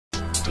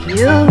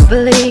You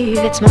believe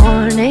it's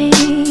morning,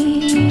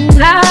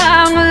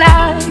 I'm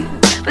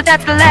alive, but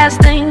that's the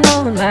last thing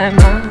on my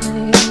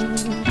mind.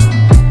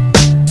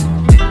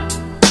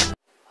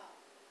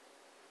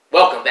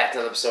 Welcome back to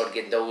another episode of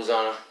Getting Those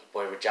On. Your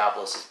boy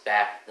RidgeOpolus is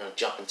back. I'm going to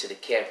jump into the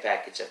care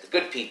package that the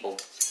good people,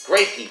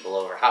 great people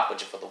over at Hot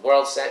Budget for the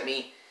World sent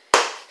me.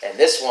 And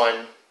this one,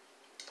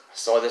 I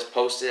saw this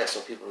posted, I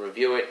saw people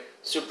review it,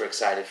 super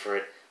excited for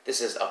it. This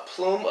is a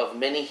Plume of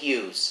many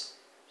hues,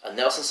 a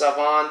Nelson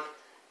Sauvin,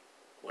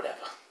 whatever.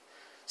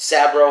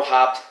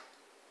 Sabro-hoppped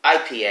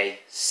IPA,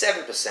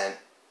 7%.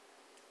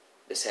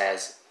 This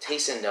has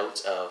tastes and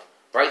notes of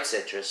bright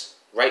citrus,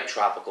 ripe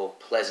tropical,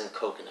 pleasant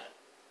coconut.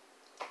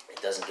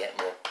 It doesn't get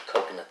more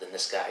coconut than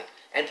this guy.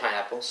 And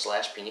pineapple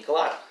 / pina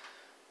colada.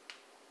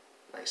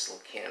 Nice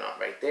little can art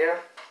right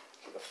there.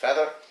 With a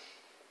feather.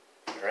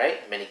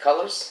 Alright, many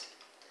colors.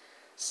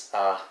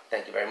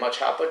 Thank you very much,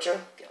 Hot Butcher.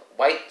 Get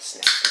white,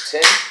 snap the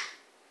tin.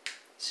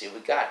 See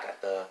what we got.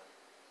 Got the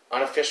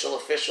unofficial,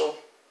 official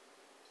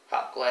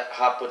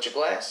Hot Butcher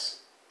glass.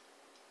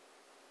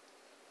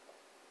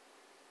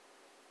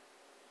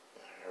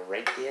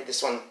 Right there.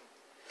 This one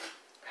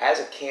has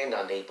a can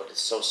on it, but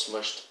it's so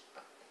smushed, I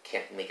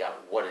can't make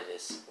out what it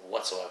is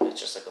whatsoever. It's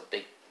just like a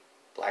big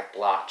black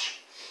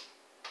blotch.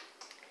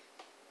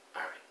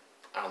 Alright.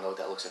 I don't know what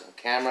that looks like on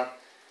camera,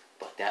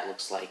 but that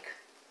looks like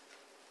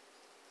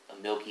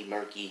a milky,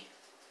 murky,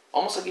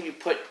 almost like if you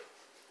put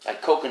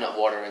like coconut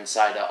water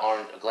inside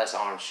a glass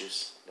of orange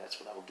juice. That's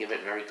what I will give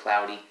it. Very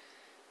cloudy,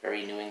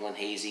 very New England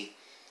hazy.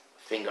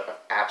 Finger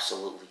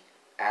absolutely,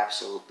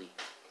 absolutely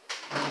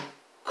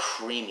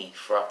creamy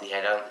for up the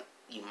head.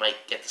 You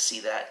might get to see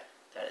that.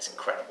 That is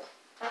incredible.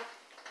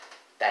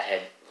 That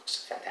head looks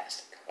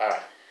fantastic. All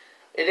right,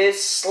 it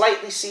is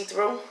slightly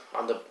see-through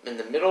in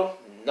the middle.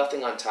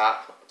 Nothing on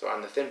top.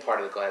 On the thin part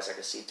of the glass, I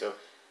can see through.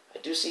 I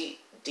do see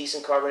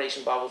decent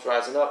carbonation bubbles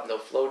rising up. No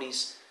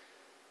floaties.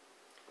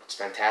 Looks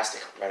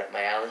fantastic. Right up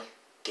my alley.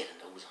 Getting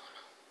those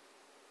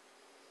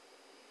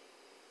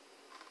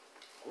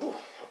on. Ooh,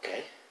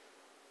 okay.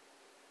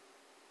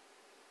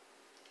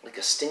 Like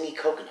a stingy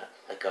coconut.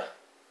 Like a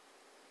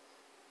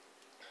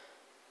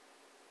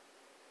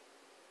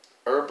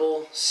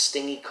herbal,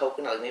 stingy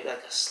coconut. Like maybe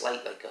like a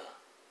slight, like a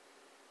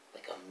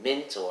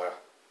mint or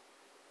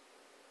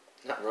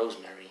not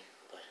rosemary,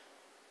 but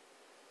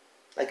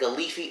like a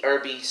leafy,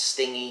 herby,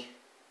 stingy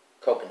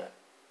coconut.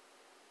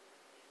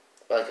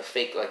 But like a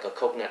fake, like a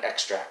coconut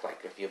extract.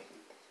 Like if you're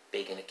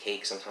baking a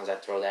cake, sometimes I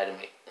throw that in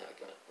my,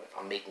 if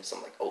I'm making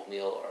some like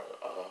oatmeal or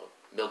a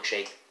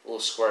milkshake, a little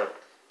squirt of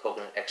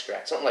coconut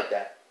extract, something like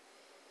that.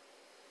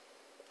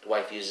 The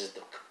wife uses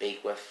to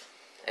bake with,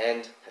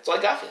 and that's all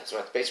I got for you.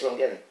 That's basically what I'm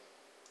getting.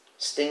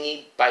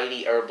 Stingy,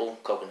 bitey, herbal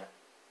coconut.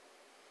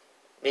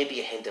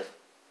 Maybe a hint of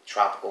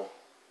tropical.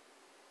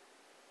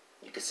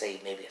 You could say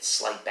maybe a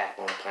slight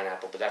backbone of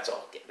pineapple, but that's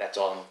all. That's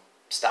all. I'm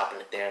stopping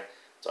it there.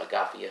 That's all I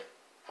got for you.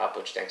 Hot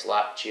Butch, thanks a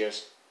lot.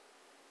 Cheers.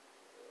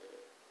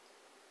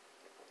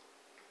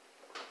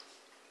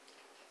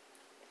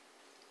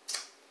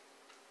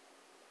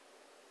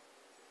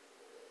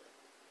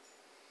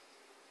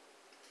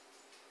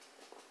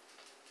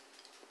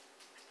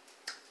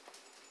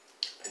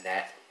 And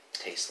that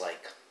tastes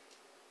like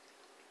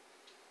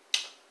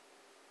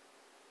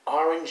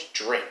orange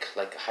drink,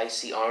 like a high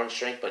C orange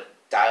drink, but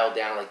dialed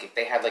down. Like if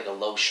they had like a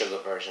low sugar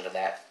version of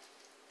that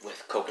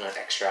with coconut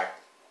extract.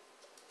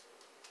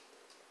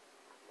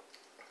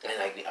 And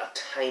like a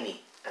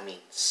tiny,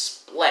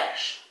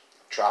 splash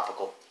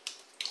tropical.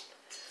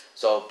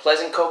 So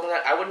pleasant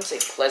coconut. I wouldn't say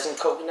pleasant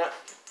coconut.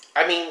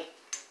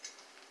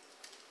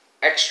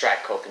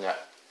 Extract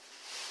coconut.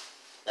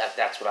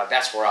 That's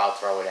where I'll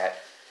throw it at.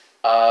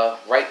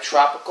 Ripe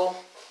tropical.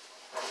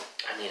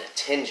 I need a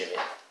tinge of it.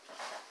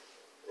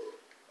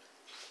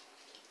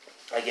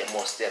 I get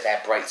more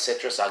that bright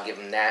citrus. I'll give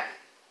them that,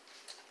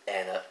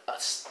 and a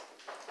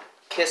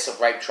kiss of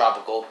ripe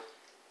tropical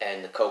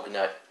and the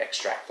coconut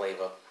extract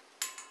flavor.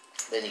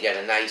 Then you get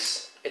a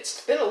nice.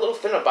 It's a little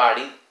thinner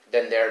body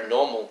than their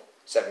normal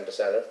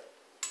 7%er.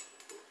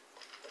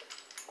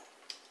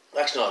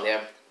 Actually,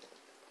 no,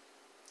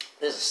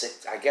 there's a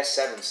 6. I guess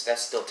 7.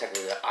 That's still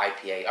technically the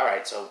IPA. All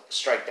right, so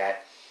strike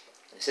that.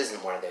 This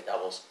isn't one of their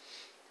doubles.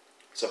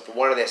 So for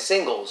one of their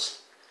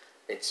singles,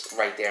 it's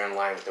right there in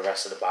line with the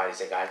rest of the bodies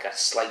they got. It got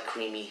slight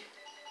creamy,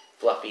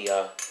 fluffy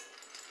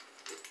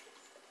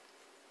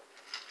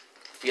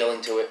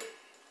feeling to it.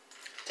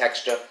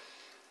 Texture.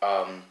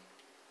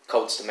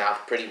 Coats the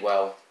mouth pretty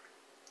well.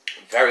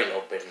 Very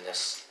low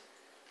bitterness.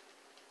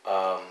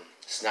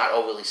 It's not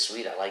overly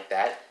sweet. I like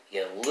that.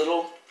 You get a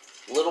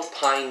little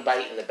pine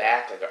bite in the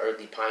back, like an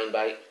earthy pine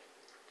bite.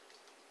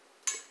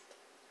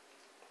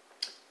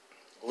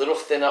 A little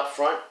thin up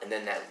front, and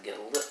then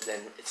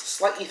then it's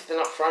slightly thin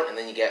up front, and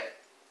then you get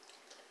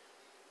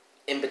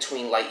in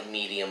between light and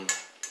medium,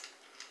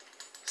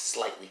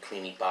 slightly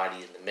creamy body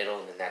in the middle,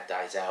 and then that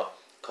dies out,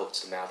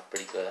 coats the mouth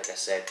pretty good. Like I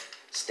said,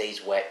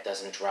 stays wet,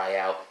 doesn't dry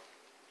out,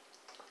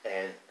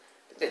 and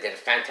they did a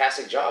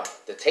fantastic job.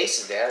 The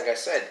taste is there. Like I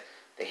said,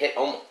 they hit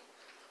almost.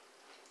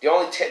 The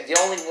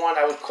only one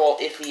I would call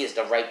iffy is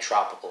the ripe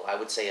tropical. I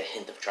would say a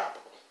hint of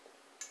tropical.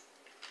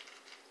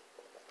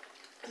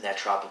 And that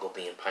tropical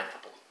being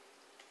pineapple,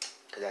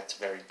 because that's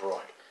very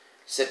broad.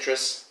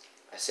 Citrus,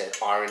 I said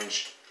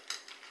orange,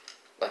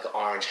 like an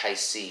orange high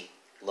C,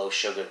 low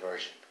sugar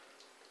version.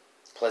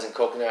 Pleasant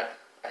coconut,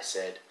 I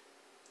said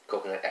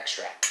coconut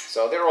extract.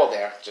 So they're all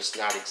there, just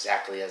not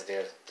exactly as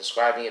they're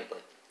describing it,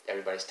 but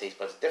everybody's taste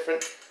buds are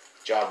different.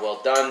 Job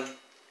well done.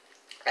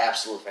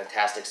 Absolute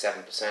fantastic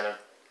 7%er.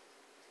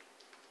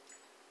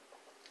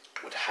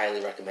 Would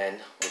highly recommend.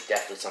 Would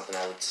definitely something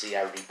I would see,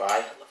 I would rebuy. I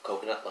love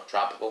coconut, love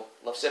tropical,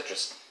 love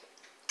citrus.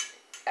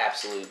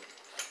 Absolute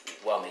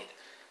well made.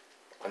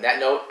 On that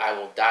note, I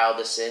will dial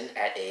this in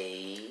at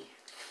a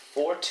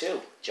 4.2.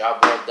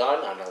 Job well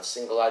done on a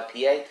single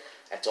IPA.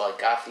 That's all I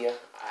got for you.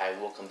 I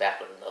will come back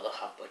with another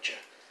Hop Butcher.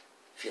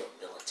 Feel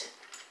militant.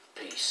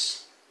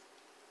 Peace.